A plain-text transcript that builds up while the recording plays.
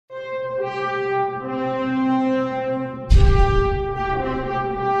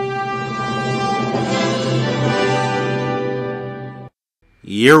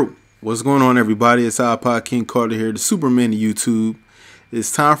Yo, what's going on, everybody? It's iPodKingCarter here, the Superman of YouTube.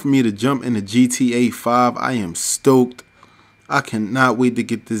 It's time for me to jump into GTA 5. I am stoked. I cannot wait to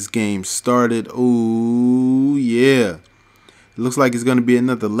get this game started. Oh, yeah. It looks like it's going to be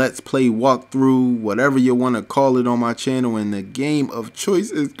another Let's Play walkthrough, whatever you want to call it on my channel. And the game of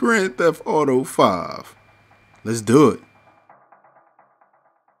choice is Grand Theft Auto 5. Let's do it.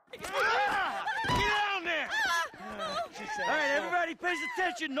 Alright, everybody pays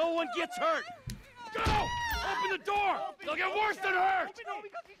attention. No one gets hurt. Go! Open the door! They'll get worse than hurt!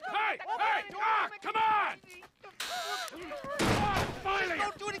 Hey! Hey! Ah! Come on! Oh, finally!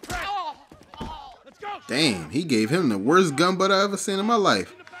 Don't do any crap! Let's go! Damn, he gave him the worst gun butt I ever seen in my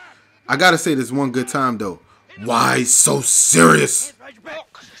life. I gotta say this one good time, though. Why so serious?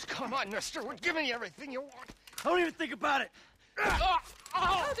 Come on, mister. We're giving you everything you want. Don't even think about it.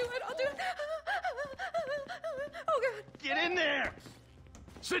 I'll do it. Oh, God. Get in there!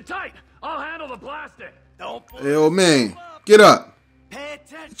 Sit tight! I'll handle the plastic! Don't pull. Hey, old man, get up. Pay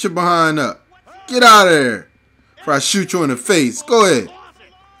attention! Get your behind up. Get out of there before I shoot you in the face. Go ahead.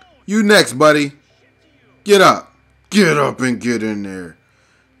 You next, buddy. Get up. Get up and get in there.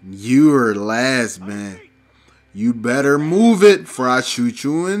 You are last, man. You better move it before I shoot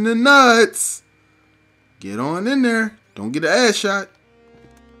you in the nuts. Get on in there. Don't get an ass shot.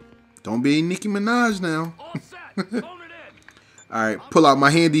 Don't be Nicki Minaj now. Alright, pull out my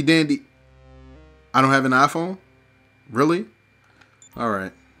handy dandy. I don't have an iPhone? Really?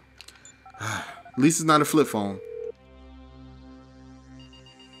 Alright. At least it's not a flip phone.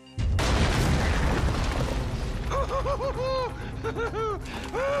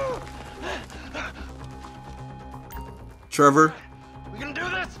 Trevor, We gonna do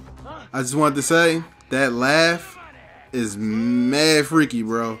this? Huh? I just wanted to say, that laugh is mad freaky,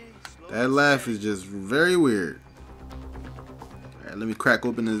 bro. That laugh is just very weird. Alright, let me crack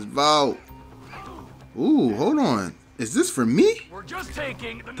open this vault. Ooh, hold on. Is this for me? We're just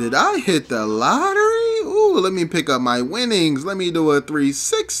taking the Did I hit the lottery? Ooh, let me pick up my winnings. Let me do a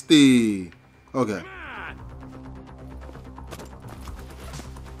 360. Okay.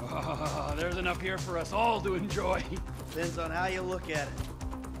 There's enough here for us all to enjoy. Depends on how you look at it.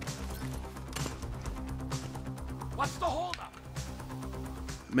 What's the holdup?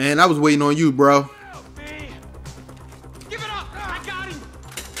 Man, I was waiting on you, bro. Give it up! I got him!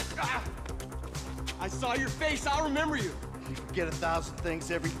 I saw your face. I'll remember you. You forget 1,000 things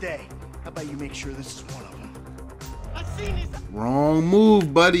every day. How about you make sure this is one of them? I've seen his Wrong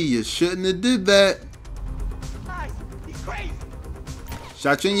move, buddy. You shouldn't have did that. eyes. He's crazy.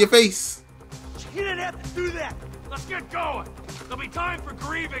 Shot you in your face. You didn't have to do that. Let's get going. There'll be time for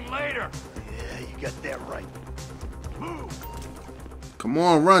grieving later. Yeah, you got that right. Move. Come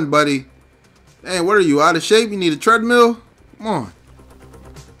on, run, buddy. Dang, what are you, out of shape? You need a treadmill? Come on.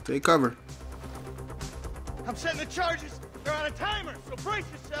 Take cover. I'm setting the charges. They're on a timer, so brace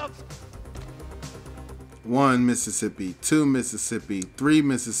yourselves. 1 Mississippi, 2 Mississippi, 3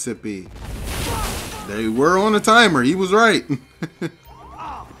 Mississippi. They were on a timer. He was right.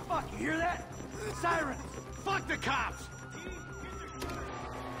 Oh, fuck, you hear that? Sirens. Fuck the cops.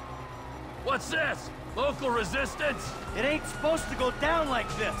 What's this? Local resistance? It ain't supposed to go down like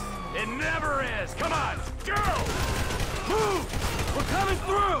this. It never is. Come on, go! Move! We're coming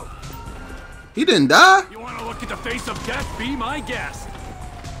through! He didn't die? You want to look at the face of death? Be my guest.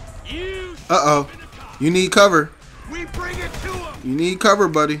 You. Uh-oh. You need cover. We bring it to him. You need cover,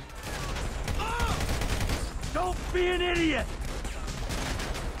 buddy. Don't be an idiot.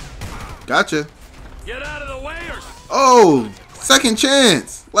 Gotcha. Get out of the way or Oh, second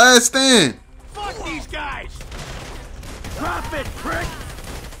chance. Last stand. fuck these guys. Drop it, prick.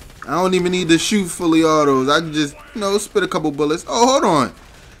 I don't even need to shoot fully autos. I can just, spit a couple bullets. Oh, hold on.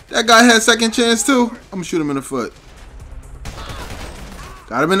 That guy had second chance too. I'm gonna shoot him in the foot.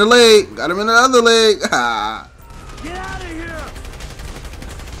 Got him in the leg. Got him in the other leg. Ha. Get out of here.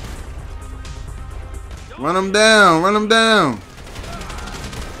 Run him down. Run him down.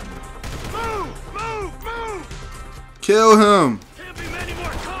 Move. Kill him. Can't be many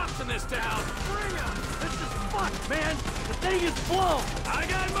more cops in this town. Bring 'em. This is fucked, man. The thing is blown. I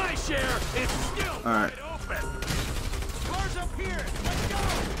got my share. It's still Alright. wide open. Cars up here. Let's go.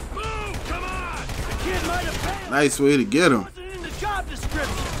 Move. Come on. The kid might have failed. Nice way to get him. Wasn't in the job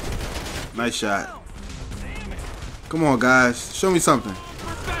description. Nice shot. Damn it. Come on, guys. Show me something.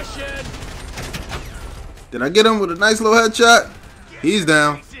 Profession. Did I get him with a nice little headshot? He's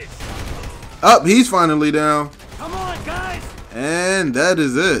down. Up, he's finally down. Come on, guys. And that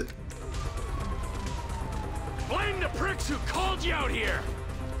is it. Blame the pricks who called you out here.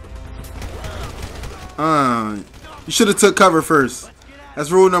 You should have took cover first. That's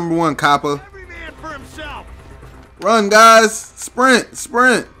rule number 1, copper. Every man for himself. Run, guys. Sprint.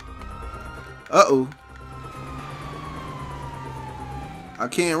 Sprint. Uh-oh. I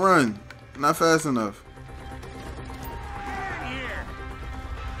can't run. Not fast enough. Here.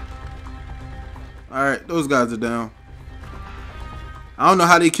 Alright, those guys are down. I don't know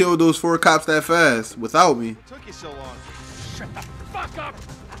how they killed those 4 cops that fast without me. What took you so long? Shut the fuck up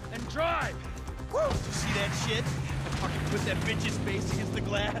and drive. Woo! Did you see that shit? I fucking put that bitch's face against the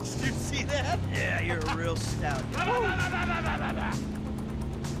glass. Did you see that? Yeah, you're a real stout.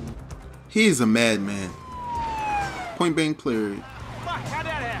 He's a madman. Point blank period. Fuck, how'd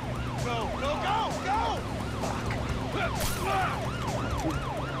that happen? Go, go, go, go!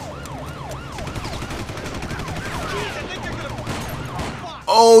 Jeez, I think they're gonna... Fuck!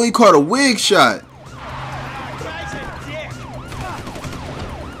 Oh, he caught a wig shot. Guy's a dick!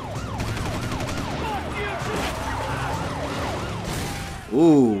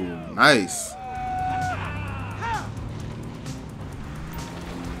 Ooh, nice.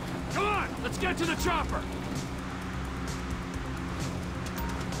 Come on, let's get to the chopper.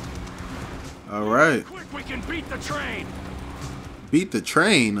 All right. Quick, we can beat the train. Beat the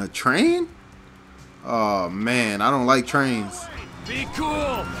train. A train? Oh, man. I don't like trains. Be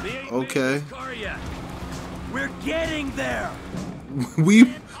cool. We ain't Okay. made this car yet. We're getting there.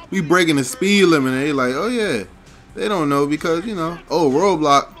 we breaking the speed limit. And they like, oh, yeah. They don't know because, you know. Oh,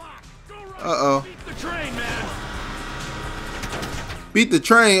 roadblock. Uh-oh. Beat the train, man. Beat the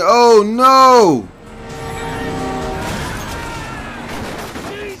train. Oh, no.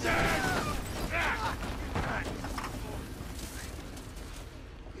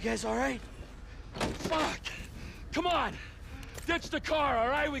 You guys alright? Fuck. Come on. Ditch the car, all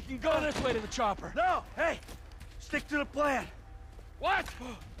right? We can go this way to the chopper. No! Hey! Stick to the plan! What?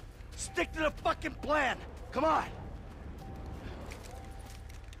 Stick to the fucking plan! Come on!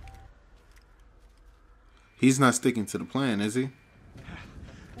 He's not sticking to the plan, is he?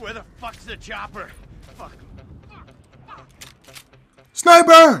 Where the fuck's the chopper? Fuck.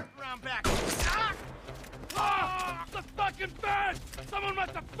 Sniper! Round back. Ah! Ah, the fucking fence! Someone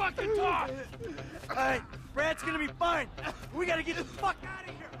must have fucking talked! Alright, Brad's gonna be fine. We gotta get the fuck out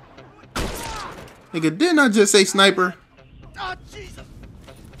of here. Nigga, didn't I just say sniper? Oh, Jesus!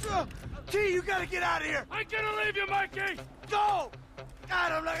 T, you gotta get out of here! I'm gonna leave you, Mikey! Go!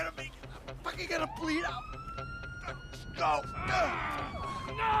 God, I'm not gonna make it. I'm fucking gonna bleed out. Go!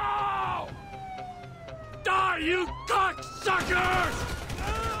 No! Die, you cocksuckers!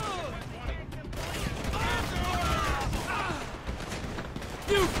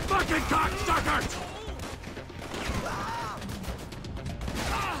 You fucking cocksuckers!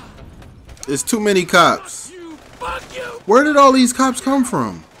 There's too many cops. You, fuck you! Where did all these cops come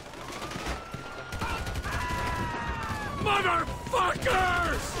from?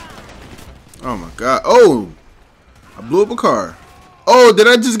 Motherfuckers! Oh my god. Oh! I blew up a car. Oh, did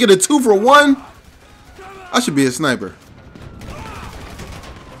I just get a 2 for 1? I should be a sniper.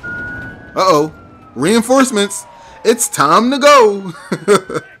 Uh-oh. Reinforcements. It's time to go. Where's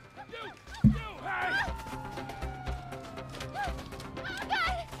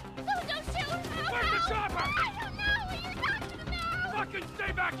the chopper? Fucking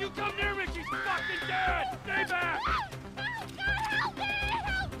stay back! You come near me, she's fucking dead! Stay back!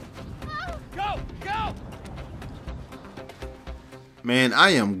 Go! Go! Man,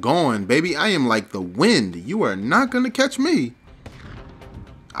 I am going, baby. I am like the wind. You are not going to catch me.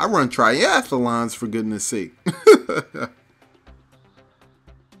 I run triathlons, for goodness sake.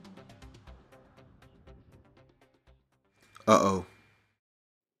 Uh-oh.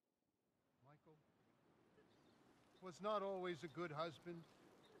 Michael was not always a good husband,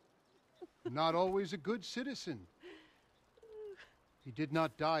 not always a good citizen. He did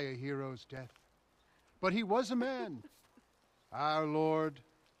not die a hero's death, but he was a man. Our Lord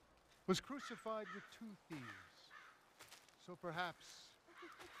was crucified with 2 thieves, so perhaps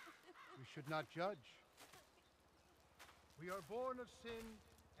we should not judge. We are born of sin,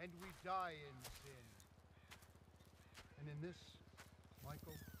 and we die in sin. And in this,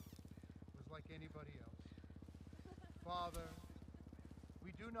 Michael was like anybody else. Father,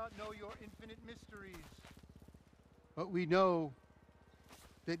 we do not know your infinite mysteries, but we know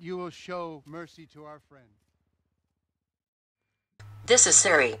that you will show mercy to our friend. This is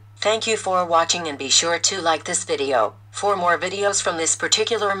Siri. Thank you for watching and be sure to like this video. For more videos from this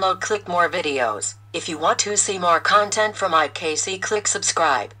particular mode, click more videos. If you want to see more content from IKC, click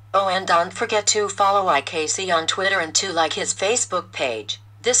subscribe. Oh, and don't forget to follow IKC on Twitter and to like his Facebook page.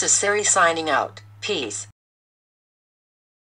 This is Siri signing out. Peace.